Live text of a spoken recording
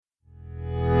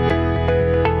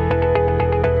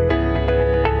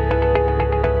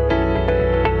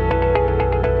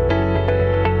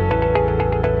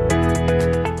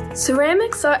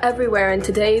Ceramics are everywhere in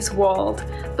today's world,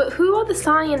 but who are the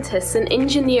scientists and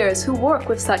engineers who work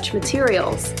with such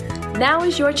materials? Now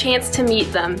is your chance to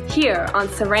meet them here on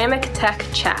Ceramic Tech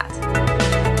Chat.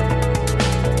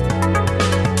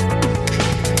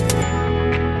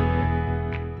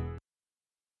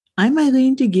 I'm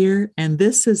Eileen DeGeer, and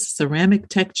this is Ceramic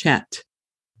Tech Chat.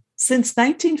 Since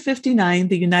 1959,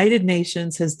 the United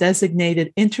Nations has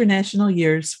designated international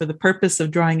years for the purpose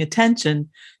of drawing attention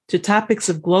to topics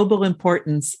of global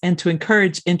importance and to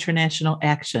encourage international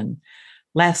action.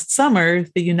 Last summer,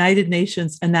 the United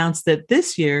Nations announced that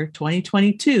this year,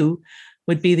 2022,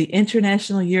 would be the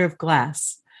International Year of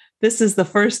Glass. This is the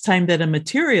first time that a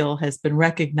material has been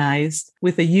recognized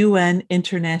with a UN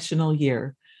International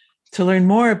Year. To learn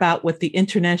more about what the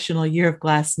International Year of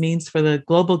Glass means for the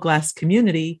global glass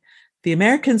community, the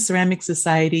American Ceramic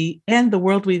Society, and the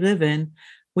world we live in,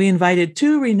 we invited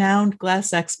two renowned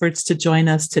glass experts to join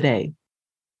us today.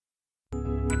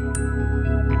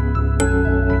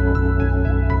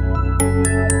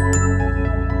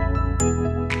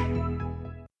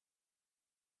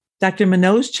 Dr.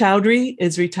 Manoj Chowdhury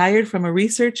is retired from a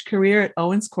research career at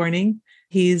Owens Corning.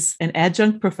 He's an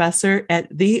adjunct professor at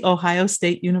The Ohio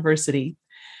State University,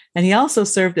 and he also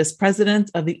served as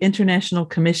president of the International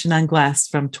Commission on Glass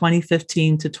from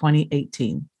 2015 to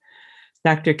 2018.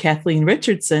 Dr. Kathleen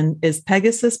Richardson is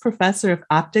Pegasus Professor of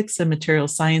Optics and Material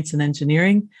Science and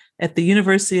Engineering at the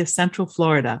University of Central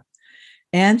Florida,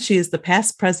 and she is the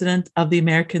past president of the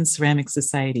American Ceramic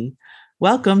Society.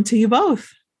 Welcome to you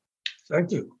both.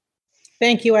 Thank you.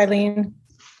 Thank you, Eileen.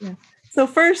 Yeah. So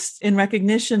first, in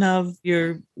recognition of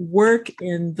your work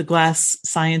in the glass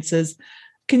sciences,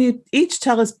 can you each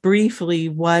tell us briefly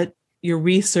what your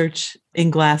research in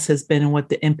glass has been and what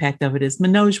the impact of it is?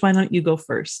 Manoj, why don't you go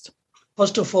first?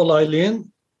 First of all,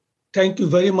 Eileen, thank you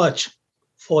very much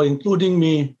for including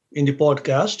me in the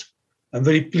podcast. I'm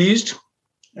very pleased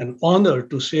and honored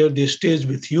to share this stage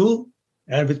with you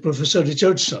and with Professor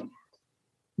Richardson.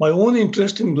 My own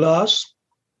interest in glass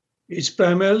is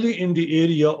primarily in the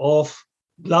area of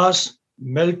glass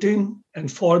melting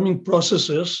and forming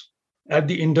processes at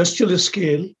the industrial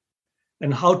scale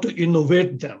and how to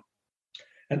innovate them,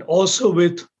 and also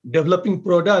with developing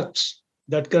products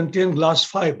that contain glass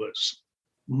fibers.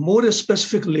 More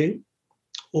specifically,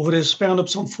 over a span of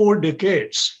some 4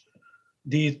 decades,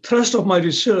 the thrust of my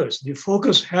research, the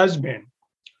focus has been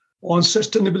on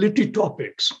sustainability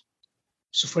topics.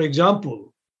 So, for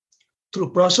example,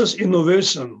 through process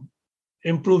innovation,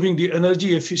 improving the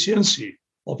energy efficiency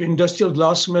of industrial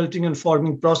glass melting and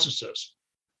forming processes,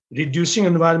 reducing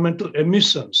environmental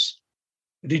emissions,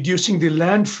 reducing the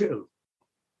landfill,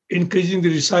 increasing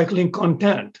the recycling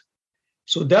content.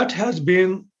 So that has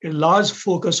been a large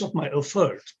focus of my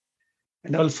effort.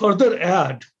 And I'll further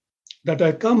add that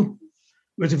I come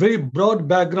with a very broad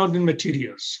background in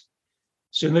materials.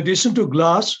 So in addition to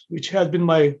glass, which has been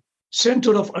my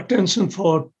center of attention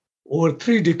for over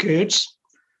 3 decades,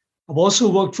 I've also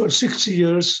worked for 6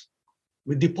 years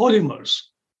with the polymers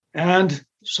and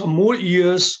some more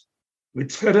years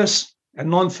with ferrous and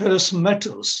non-ferrous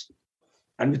metals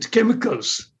and with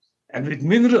chemicals and with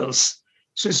minerals.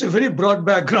 So it's a very broad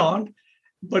background,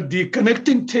 but the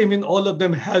connecting theme in all of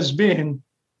them has been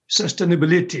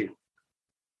sustainability.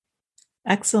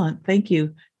 Excellent. Thank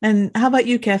you. And how about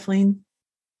you, Kathleen?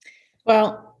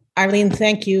 Well, Eileen,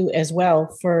 thank you as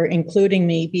well for including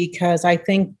me, because I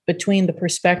think between the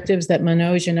perspectives that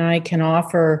Manoj and I can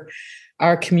offer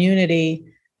our community,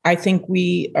 I think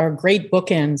we are great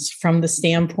bookends from the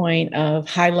standpoint of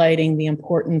highlighting the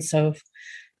importance of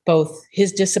both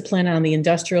his discipline on the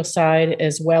industrial side,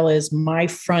 as well as my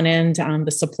front end on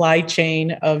the supply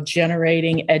chain of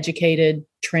generating educated,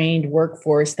 trained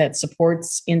workforce that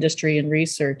supports industry and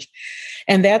research.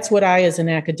 And that's what I, as an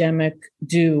academic,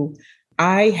 do.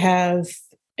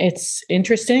 It's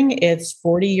interesting, it's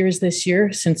 40 years this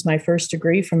year since my first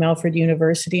degree from Alfred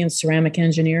University in ceramic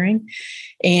engineering.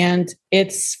 And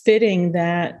it's fitting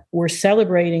that we're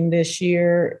celebrating this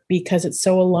year because it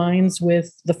so aligns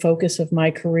with the focus of my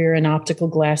career in optical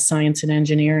glass science and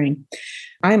engineering.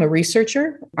 I'm a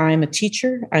researcher, I'm a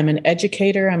teacher, I'm an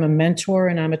educator, I'm a mentor,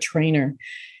 and I'm a trainer.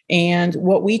 And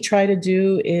what we try to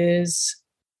do is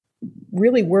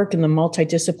really work in the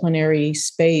multidisciplinary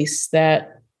space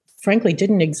that frankly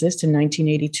didn't exist in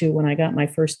 1982 when I got my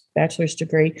first bachelor's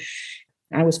degree.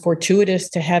 I was fortuitous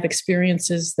to have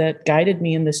experiences that guided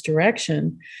me in this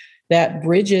direction that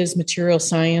bridges material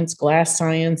science, glass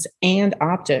science, and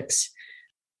optics.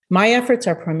 My efforts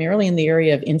are primarily in the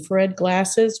area of infrared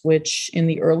glasses, which in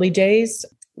the early days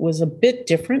was a bit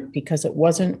different because it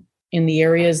wasn't in the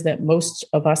areas that most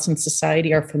of us in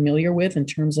society are familiar with in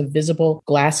terms of visible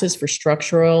glasses for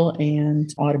structural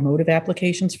and automotive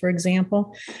applications, for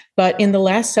example. But in the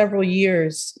last several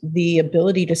years, the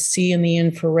ability to see in the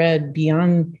infrared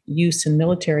beyond use in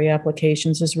military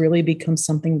applications has really become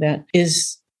something that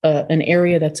is an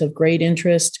area that's of great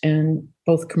interest, and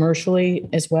both commercially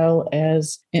as well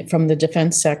as from the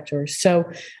defense sector. So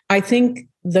I think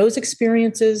those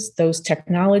experiences, those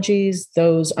technologies,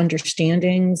 those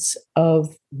understandings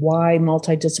of why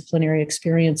multidisciplinary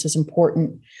experience is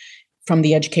important from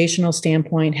the educational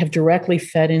standpoint have directly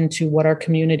fed into what our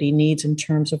community needs in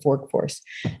terms of workforce.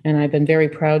 And I've been very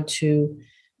proud to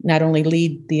not only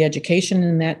lead the education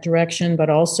in that direction,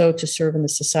 but also to serve in the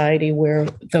society where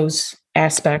those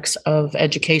aspects of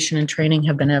education and training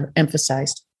have been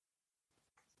emphasized.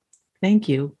 Thank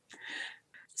you.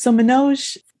 So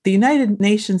Manoj, the United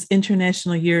Nations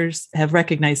International Years have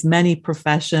recognized many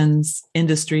professions,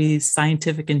 industries,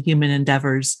 scientific and human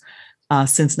endeavors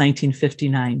since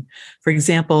 1959. For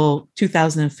example,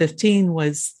 2015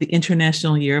 was the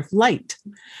International Year of Light.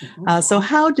 So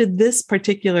how did this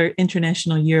particular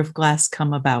International Year of Glass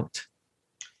come about?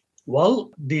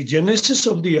 Well, the genesis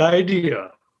of the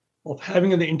idea of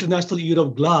having an International Year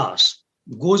of Glass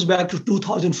goes back to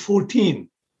 2014.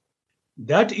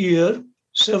 That year,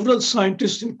 several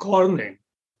scientists in Corning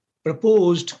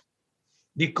proposed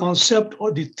the concept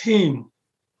or the theme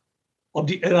of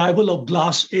the arrival of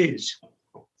glass age.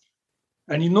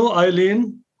 And you know,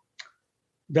 Eileen,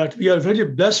 that we are very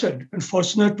blessed and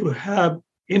fortunate to have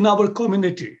in our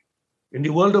community, in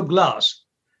the world of glass,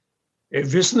 a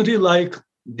visionary like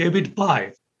David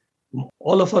Pye, whom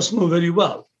all of us know very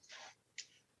well.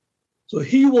 So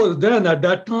he was then, at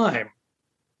that time,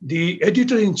 the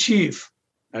editor-in-chief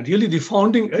and really the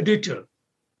founding editor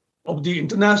of the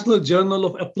International Journal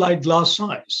of Applied Glass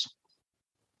Science.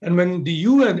 And when the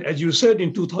UN, as you said,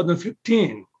 in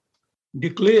 2015,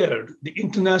 declared the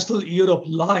International Year of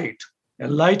Light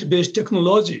and light-based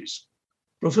technologies,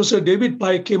 Professor David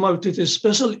Pye came out with a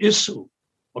special issue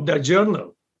of that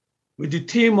journal with the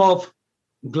theme of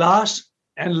glass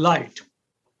and light.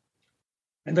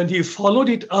 And then he followed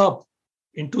it up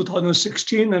in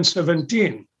 2016 and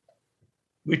 17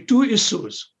 with 2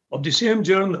 issues of the same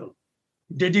journal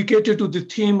dedicated to the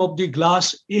theme of the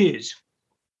glass age.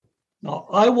 Now,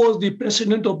 I was the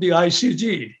president of the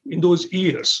ICG in those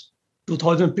years,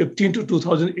 2015 to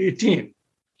 2018.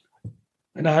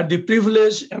 And I had the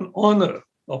privilege and honor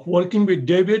of working with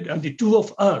David, and the two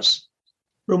of us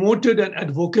promoted and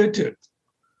advocated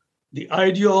the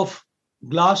idea of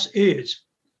glass age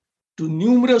to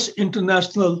numerous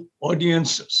international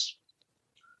audiences.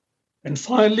 And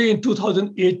finally, in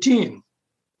 2018,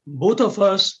 both of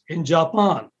us in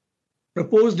Japan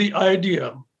proposed the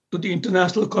idea to the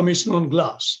International Commission on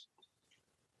Glass.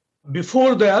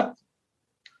 Before that,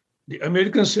 the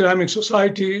American Ceramic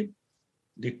Society,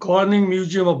 the Corning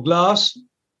Museum of Glass,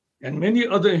 and many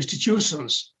other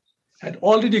institutions had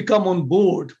already come on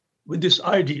board with this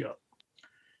idea.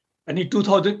 And in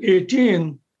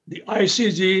 2018, the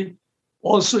ICG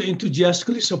also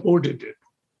enthusiastically supported it.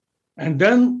 And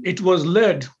then it was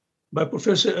led by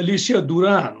Professor Alicia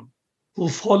Duran, who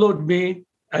followed me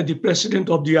as the president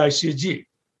of the ICG.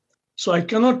 So I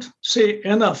cannot say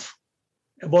enough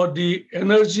about the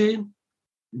energy,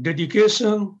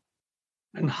 dedication,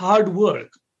 and hard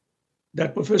work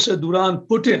that Professor Duran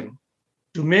put in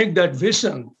to make that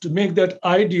vision, to make that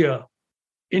idea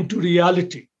into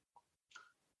reality.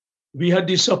 We had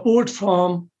the support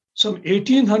from some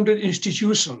 1,800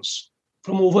 institutions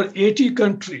from over 80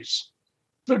 countries,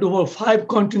 spread over 5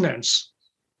 continents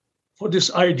for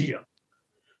this idea.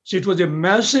 So it was a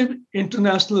massive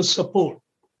international support.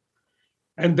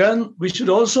 And then we should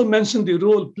also mention the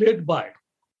role played by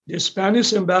the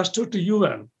Spanish ambassador to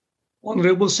UN,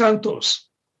 Honorable Santos.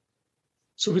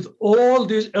 So with all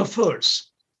these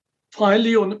efforts,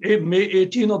 finally on May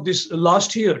 18 of this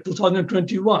last year,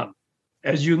 2021,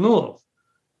 as you know,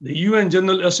 the UN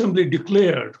General Assembly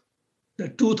declared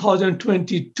that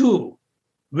 2022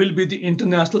 will be the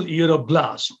International Year of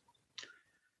Glass.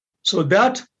 So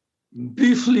that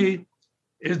briefly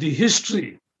is the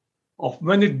history of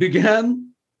when it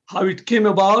began, how it came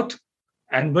about,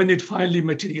 and when it finally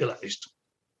materialized.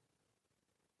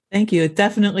 Thank you. It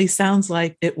definitely sounds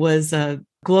like it was a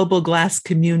global glass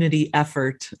community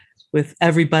effort with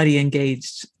everybody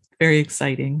engaged. Very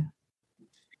exciting.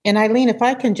 And Eileen, if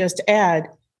I can just add,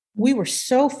 we were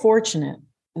so fortunate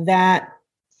that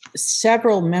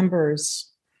several members,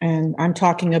 and I'm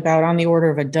talking about on the order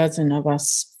of a dozen of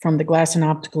us from the Glass and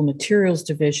Optical Materials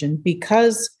Division,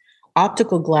 because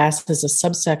optical glass is a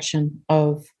subsection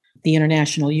of the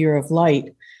International Year of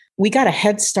Light, we got a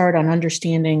head start on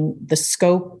understanding the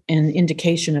scope and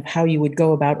indication of how you would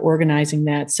go about organizing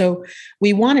that. So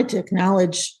we wanted to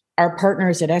acknowledge our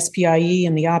partners at SPIE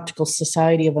and the Optical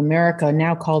Society of America,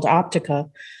 now called Optica,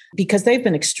 because they've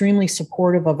been extremely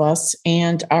supportive of us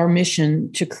and our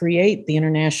mission to create the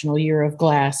International Year of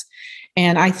Glass.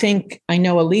 And I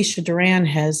know Alicia Duran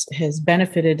has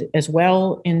benefited as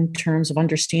well in terms of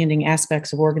understanding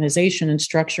aspects of organization and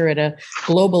structure at a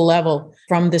global level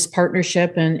from this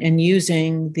partnership and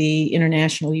using the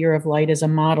International Year of Light as a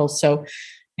model. So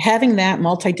having that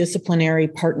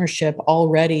multidisciplinary partnership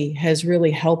already has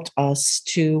really helped us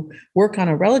to work on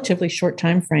a relatively short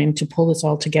time frame to pull this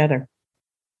all together.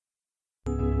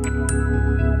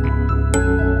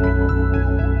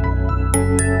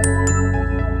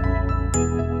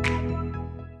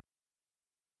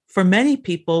 For many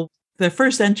people, the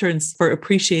first entrance for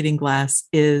appreciating glass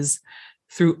is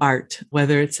through art,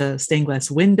 whether it's a stained glass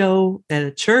window at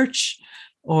a church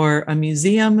or a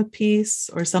museum piece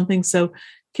or something. So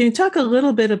can you talk a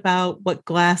little bit about what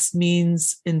glass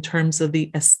means in terms of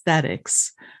the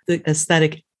aesthetics, the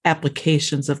aesthetic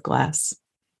applications of glass?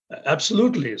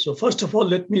 Absolutely. So first of all,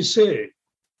 let me say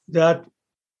that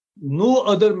no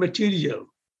other material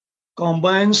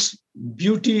combines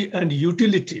beauty and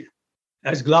utility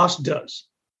as glass does.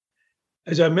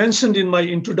 As I mentioned in my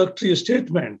introductory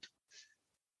statement,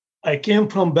 I came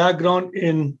from background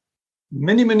in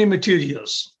many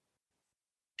materials,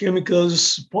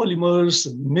 chemicals,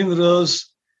 polymers,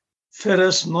 minerals,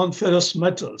 ferrous, non-ferrous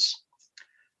metals.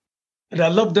 And I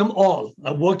love them all.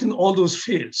 I've worked in all those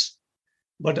fields.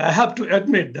 But I have to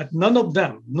admit that none of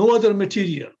them, no other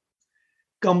material,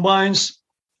 combines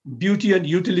beauty and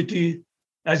utility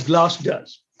as glass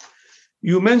does.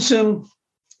 You mentioned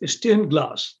stained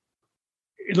glass.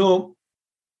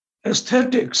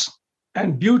 Aesthetics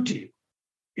and beauty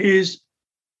is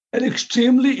an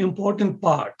extremely important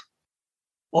part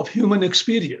of human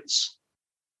experience.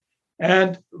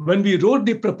 And when we wrote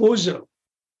the proposal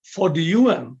for the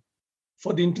UN,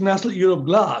 for the International Year of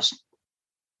Glass,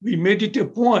 we made it a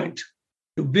point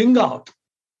to bring out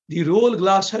the role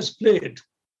glass has played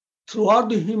throughout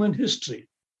the human history,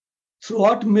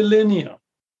 throughout millennia,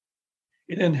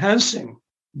 in enhancing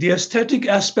the aesthetic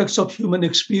aspects of human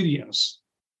experience.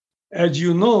 As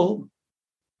you know,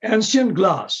 ancient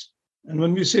glass, and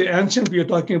when we say ancient, we are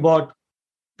talking about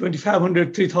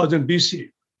 2500, 3000 BC.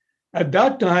 At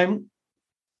that time,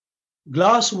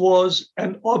 glass was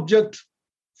an object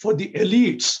for the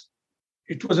elites.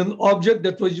 It was an object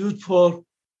that was used for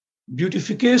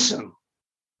beautification,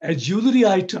 a jewelry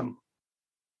item.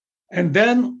 And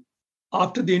then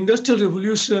after the Industrial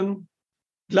Revolution,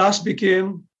 glass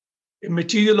became a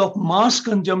material of mass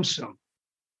consumption.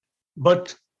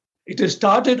 But it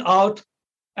started out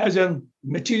as a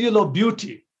material of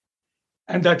beauty.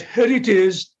 And that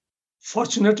heritage,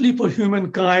 fortunately for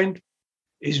humankind,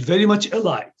 is very much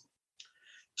alive.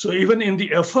 So even in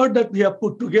the effort that we have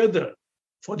put together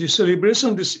for the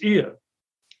celebration this year,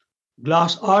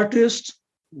 glass artists,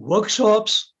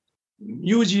 workshops,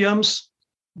 museums,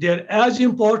 they're as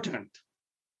important,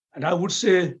 and I would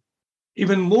say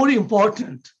even more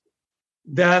important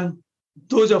than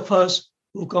those of us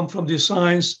who come from the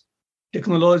science,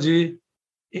 technology,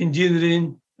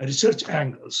 engineering, and research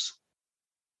angles.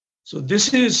 So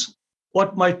this is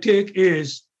what my take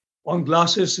is on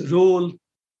glass's role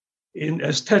in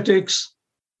aesthetics,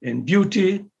 in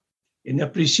beauty, in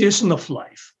appreciation of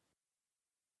life.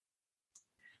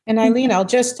 And Eileen, I'll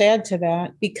just add to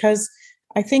that because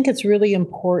I think it's really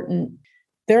important.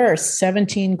 There are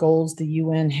 17 goals the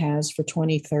UN has for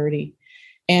 2030,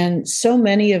 and so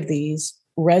many of these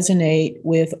resonate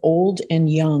with old and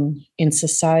young in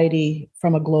society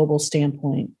from a global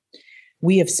standpoint.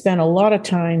 We have spent a lot of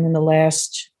time in the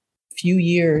last few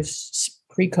years,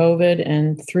 pre-COVID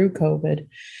and through COVID,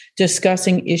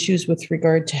 discussing issues with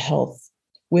regard to health,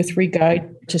 with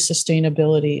regard to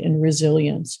sustainability and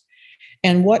resilience.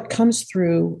 And what comes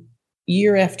through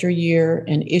year after year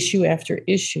and issue after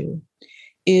issue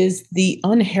is the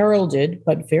unheralded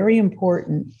but very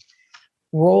important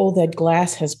role that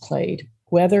glass has played,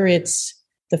 whether it's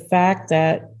the fact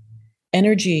that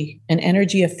energy and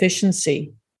energy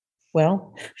efficiency,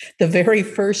 well, the very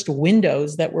first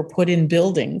windows that were put in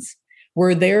buildings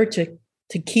were there to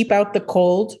keep out the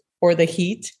cold or the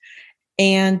heat.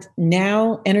 And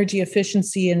now energy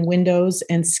efficiency in windows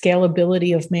and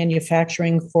scalability of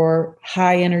manufacturing for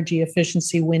high energy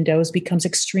efficiency windows becomes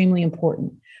extremely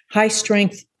important. High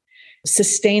strength,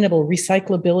 sustainable,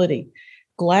 recyclability.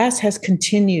 Glass has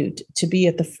continued to be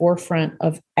at the forefront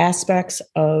of aspects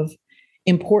of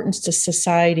importance to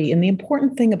society. And the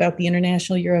important thing about the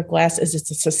International Year of Glass is it's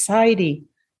a society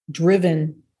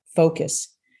driven focus.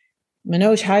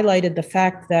 Manoj highlighted the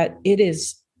fact that it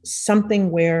is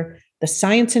something where the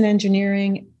science and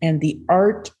engineering and the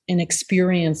art and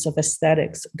experience of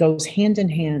aesthetics goes hand in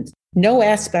hand. No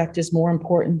aspect is more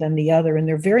important than the other, and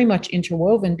they're very much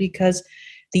interwoven because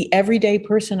the everyday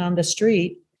person on the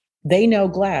street, they know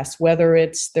glass, whether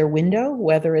it's their window,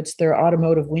 whether it's their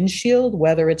automotive windshield,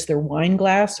 whether it's their wine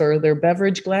glass or their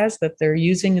beverage glass that they're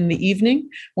using in the evening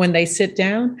when they sit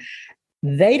down.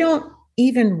 They don't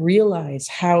even realize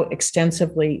how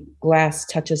extensively glass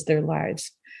touches their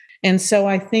lives. And so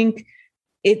I think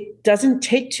it doesn't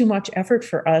take too much effort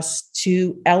for us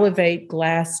to elevate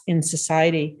glass in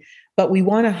society, but we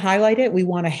want to highlight it, we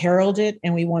want to herald it,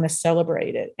 and we want to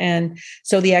celebrate it. And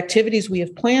so the activities we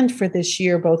have planned for this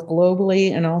year, both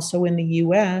globally and also in the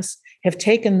US, have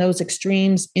taken those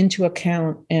extremes into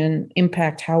account and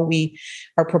impact how we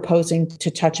are proposing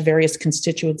to touch various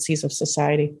constituencies of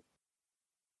society.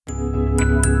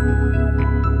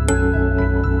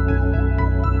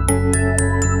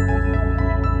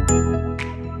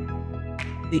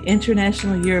 The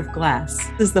International Year of Glass.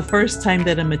 This is the first time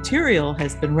that a material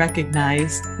has been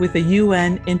recognized with a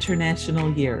UN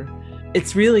International Year.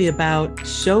 It's really about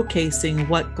showcasing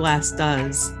what glass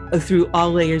does through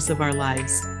all layers of our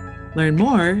lives. Learn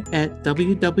more at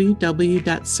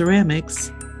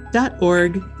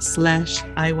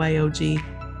www.ceramics.org/IYOG.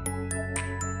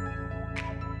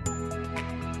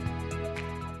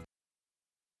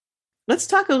 Let's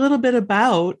talk a little bit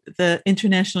about the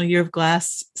International Year of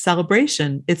Glass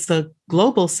celebration. It's a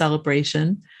global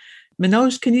celebration.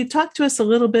 Manoj, can you talk to us a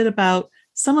little bit about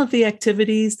some of the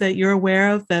activities that you're aware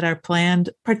of that are planned,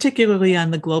 particularly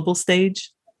on the global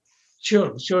stage?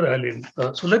 Sure, Eileen.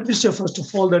 So let me say, first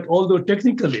of all, that although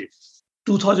technically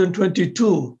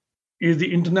 2022 is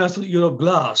the International Year of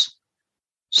Glass,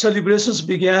 celebrations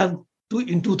began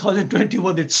in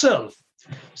 2021 itself.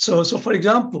 So for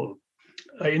example,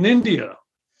 in India,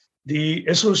 the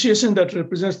association that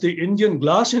represents the Indian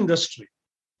glass industry,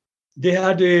 they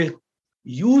had a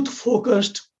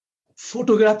youth-focused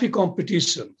photography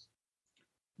competition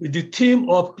with the theme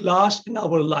of glass in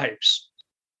our lives.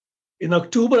 In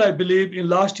October, I believe, in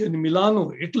last year in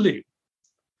Milano, Italy,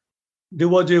 there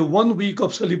was a 1 week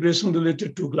of celebration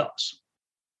related to glass.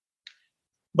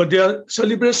 But there are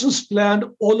celebrations planned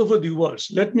all over the world.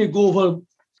 Let me go over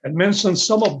and mention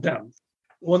some of them.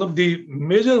 One of the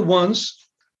major ones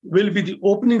will be the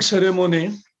opening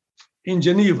ceremony in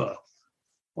Geneva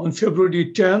on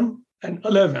February 10 and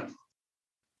 11.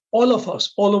 All of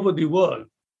us, all over the world,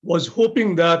 was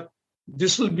hoping that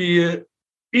this will be an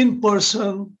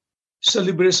in-person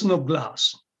celebration of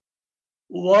glass.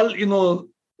 While,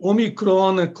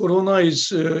 Omicron and Corona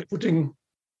is putting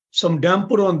some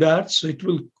damper on that, so it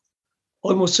will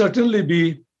almost certainly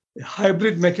be a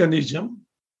hybrid mechanism.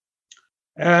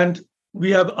 And we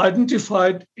have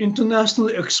identified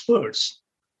international experts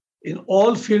in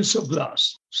all fields of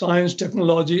glass, science,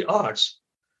 technology, arts.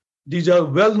 These are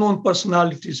well-known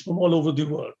personalities from all over the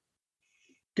world.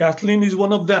 Kathleen is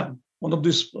one of them, one of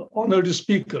these honored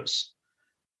speakers.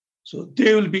 So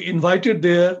they will be invited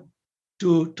there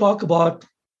to talk about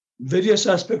various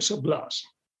aspects of glass.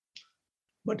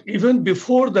 But even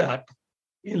before that,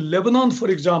 in Lebanon, for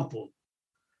example,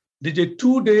 there's a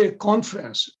 2-day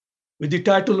conference with the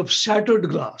title of Shattered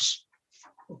Glass,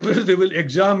 where they will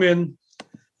examine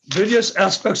various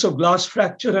aspects of glass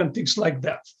fracture and things like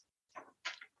that.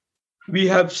 We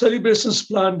have celebrations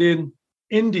planned in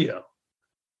India,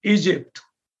 Egypt,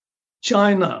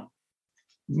 China,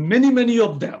 many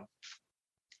of them.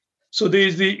 So there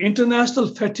is the International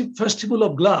Festival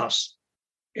of Glass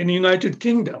in the United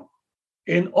Kingdom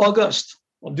in August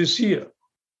of this year.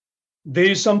 There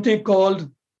is something called,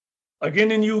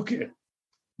 again in UK,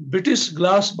 British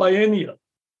Glass Biennial.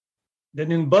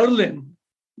 Then in Berlin,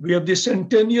 we have the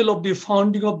centennial of the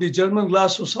founding of the German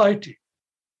Glass Society.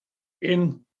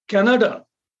 In Canada,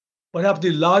 perhaps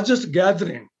the largest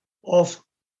gathering of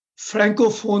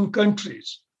Francophone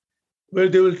countries, where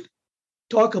they will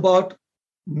talk about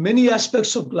many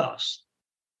aspects of glass.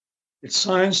 It's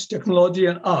science, technology,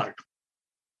 and art.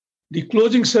 The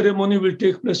closing ceremony will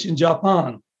take place in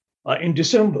Japan in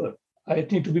December. I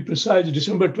think to be precise,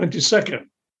 December 22nd.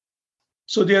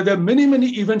 So there are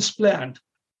many events planned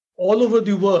all over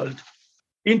the world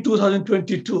in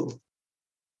 2022.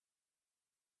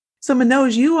 So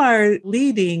Manoj, you are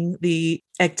leading the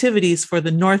activities for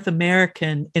the North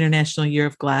American International Year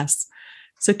of Glass.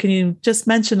 So can you just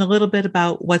mention a little bit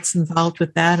about what's involved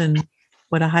with that and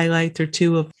what a highlight or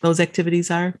two of those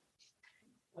activities are?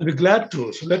 I'll be glad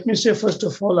to. So let me say, first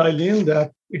of all, Eileen,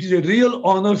 that it is a real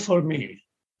honor for me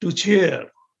to chair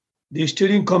the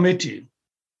steering committee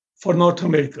for North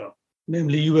America,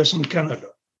 namely US and Canada.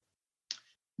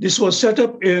 This was set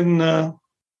up in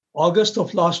August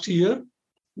of last year.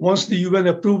 Once the UN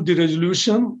approved the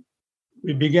resolution,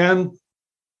 we began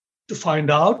to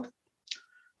find out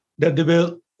that there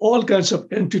were all kinds of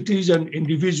entities and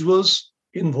individuals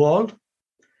involved,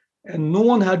 and no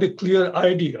one had a clear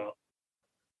idea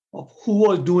of who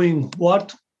was doing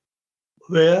what,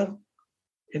 where,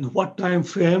 in what time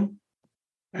frame,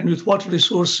 and with what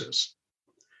resources.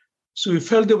 So we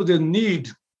felt there was a need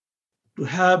to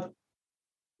have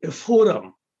a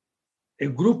forum, a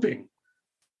grouping,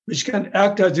 which can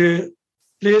act as a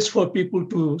place for people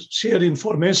to share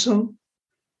information,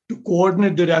 to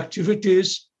coordinate their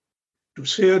activities, to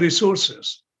share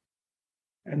resources.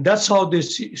 And that's how the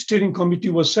steering committee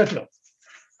was set up.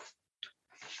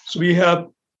 So we have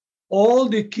all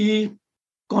the key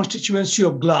constituency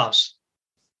of glass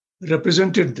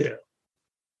represented there.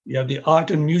 We have the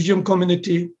art and museum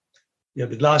community, we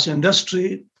have the glass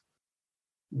industry,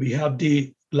 we have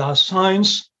the glass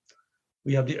science,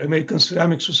 we have the American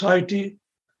Ceramic Society.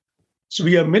 So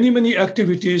we have many, many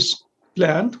activities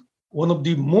planned. One of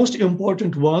the most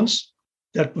important ones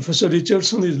that Professor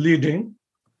Richardson is leading,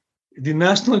 the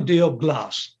National Day of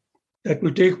Glass, that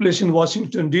will take place in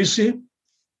Washington, D.C.,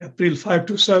 April 5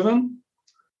 to 7.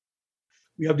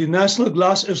 We have the National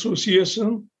Glass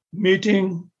Association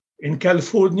meeting in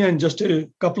California in just a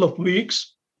couple of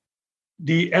weeks.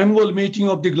 The annual meeting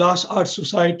of the Glass Art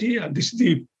Society, and this is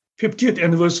the 50th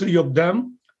anniversary of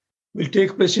them, will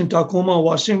take place in Tacoma,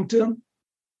 Washington,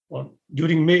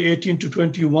 during May 18 to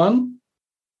 21.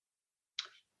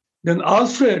 Then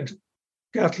Alfred,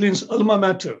 Kathleen's alma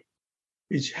mater,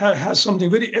 which has something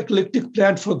very eclectic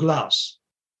planned for glass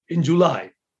in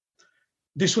July.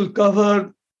 This will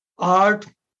cover art,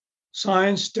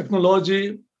 science,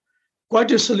 technology,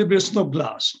 quite a celebration of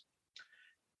glass.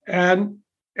 And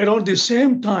around the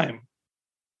same time,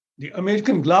 the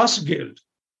American Glass Guild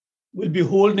will be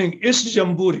holding its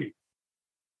jamboree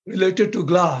related to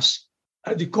glass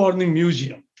at the Corning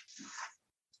Museum.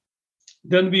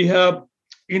 Then we have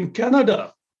in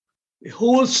Canada a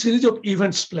whole series of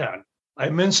events planned. I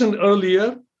mentioned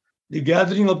earlier the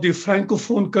gathering of the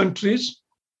Francophone countries.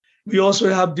 We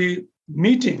also have the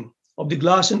meeting of the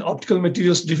Glass and Optical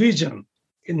Materials Division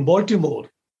in Baltimore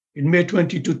in May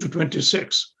 22 to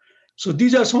 26. So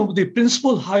these are some of the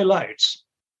principal highlights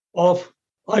of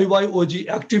IYOG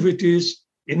activities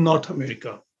in North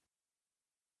America.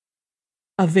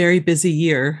 A very busy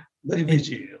year. Very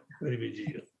busy year, very busy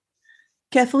year.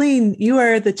 Kathleen, you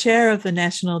are the chair of the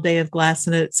National Day of Glass,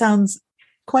 and it sounds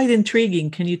quite intriguing.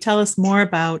 Can you tell us more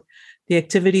about the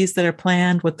activities that are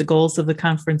planned, what the goals of the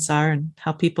conference are, and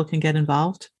how people can get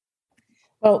involved?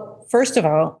 Well, first of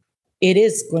all, it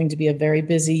is going to be a very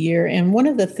busy year. And one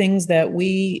of the things that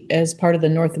we, as part of the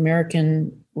North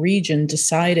American region,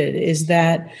 decided is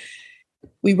that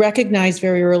we recognized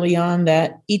very early on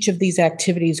that each of these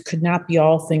activities could not be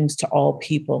all things to all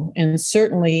people. And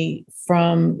certainly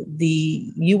from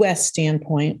the U.S.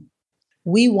 standpoint,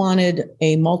 we wanted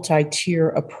a multi-tier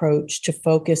approach to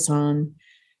focus on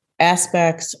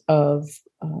aspects of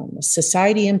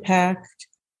society impact,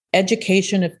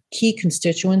 education of key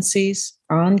constituencies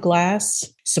on glass,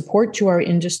 support to our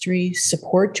industry,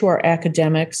 support to our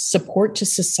academics, support to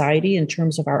society in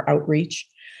terms of our outreach,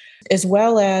 as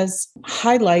well as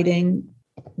highlighting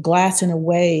glass in a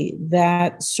way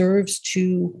that serves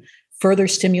to further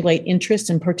stimulate interest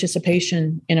and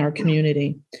participation in our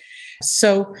community.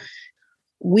 So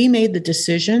we made the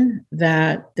decision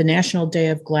that the National Day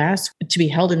of Glass to be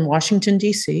held in Washington,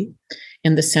 D.C.,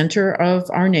 in the center of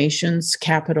our nation's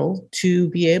capital, to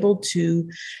be able to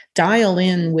dial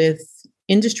in with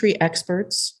industry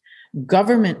experts,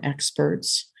 government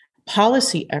experts,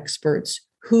 policy experts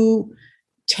who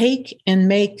take and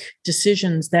make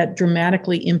decisions that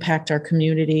dramatically impact our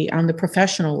community on the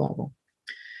professional level.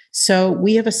 So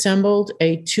we have assembled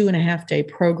a 2.5-day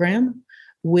program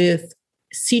with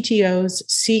CTOs,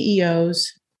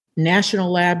 CEOs,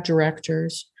 national lab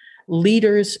directors,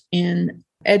 leaders in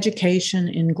education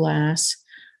in glass,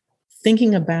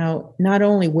 thinking about not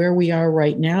only where we are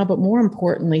right now, but more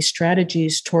importantly,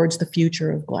 strategies towards the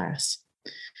future of glass.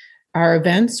 Our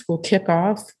events will kick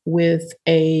off with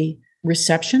a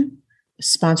reception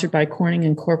sponsored by Corning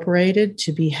Incorporated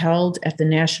to be held at the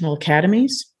National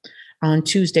Academies on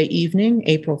Tuesday evening,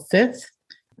 April 5th.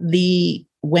 The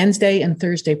Wednesday and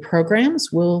Thursday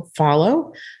programs will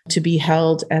follow to be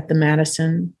held at the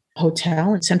Madison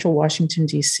Hotel in Central Washington,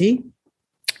 D.C.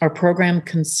 Our program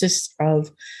consists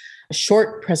of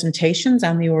short presentations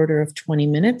on the order of 20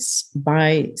 minutes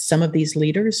by some of these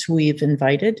leaders who we've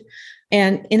invited.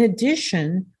 And in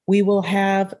addition, We will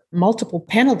have multiple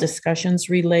panel discussions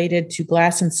related to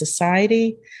glass in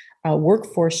society,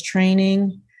 workforce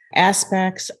training,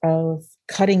 aspects of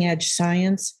cutting edge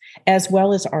science, as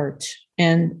well as art,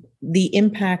 and the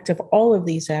impact of all of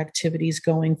these activities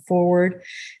going forward.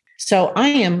 So I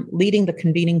am leading the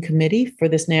convening committee for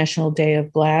this National Day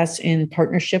of Glass in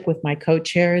partnership with my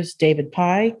co-chairs, David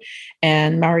Pye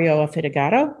and Mario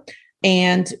Affidagato.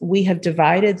 And we have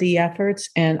divided the efforts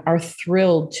and are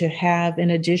thrilled to have,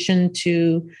 in addition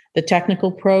to the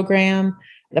technical program,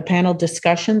 the panel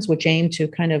discussions, which aim to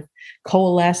kind of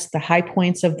coalesce the high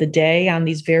points of the day on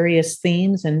these various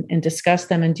themes and discuss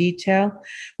them in detail.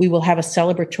 We will have a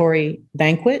celebratory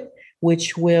banquet,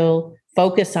 which will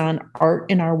focus on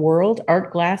art in our world,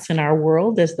 art glass in our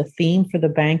world as the theme for the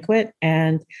banquet.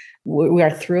 And we are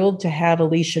thrilled to have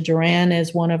Alicia Duran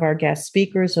as one of our guest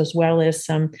speakers, as well as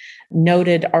some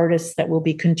noted artists that will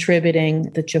be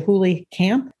contributing the Chihuly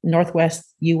Camp,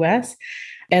 Northwest US,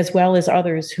 as well as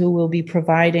others who will be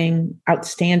providing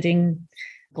outstanding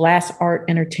glass art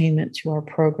entertainment to our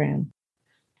program.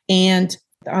 And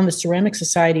on the Ceramic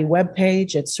Society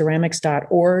webpage at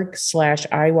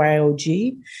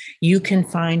ceramics.org/IYOG, you can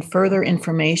find further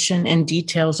information and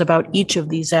details about each of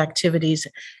these activities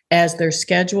as their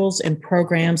schedules and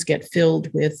programs get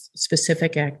filled with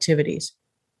specific activities.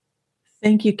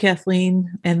 Thank you,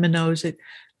 Kathleen and Manoj.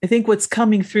 I think what's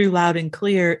coming through loud and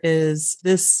clear is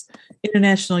this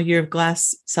International Year of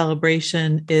Glass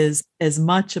celebration is as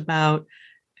much about,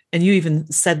 and you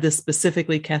even said this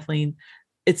specifically, Kathleen,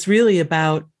 it's really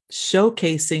about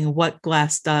showcasing what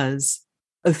glass does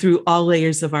through all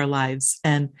layers of our lives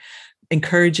and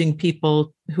encouraging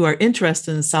people who are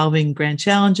interested in solving grand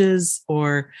challenges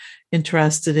or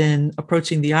interested in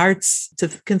approaching the arts to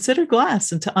consider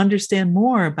glass and to understand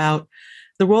more about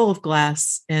the role of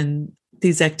glass in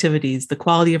these activities, the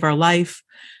quality of our life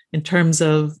in terms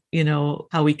of,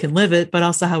 how we can live it, but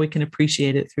also how we can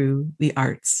appreciate it through the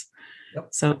arts. Yep.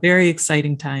 So very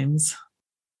exciting times.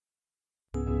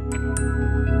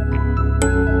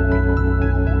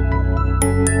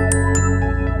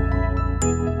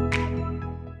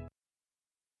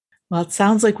 Well, it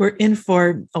sounds like we're in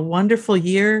for a wonderful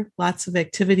year, lots of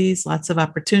activities, lots of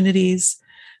opportunities.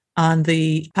 On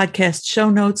the podcast show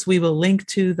notes, we will link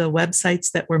to the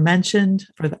websites that were mentioned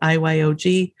for the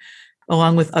IYOG,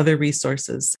 along with other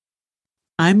resources.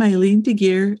 I'm Eileen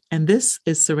DeGeer, and this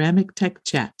is Ceramic Tech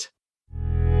Chat.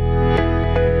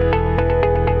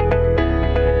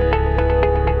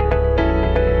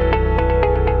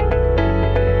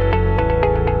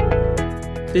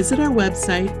 Visit our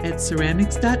website at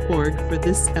ceramics.org for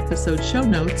this episode's show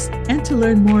notes and to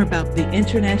learn more about the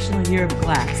International Year of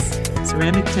Glass.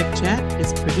 Ceramic Tech Chat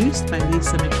is produced by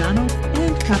Lisa McDonald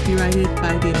and copyrighted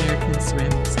by the American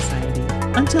Ceramic Society.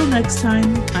 Until next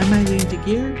time, I'm Eileen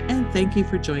DeGeer, and thank you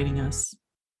for joining us.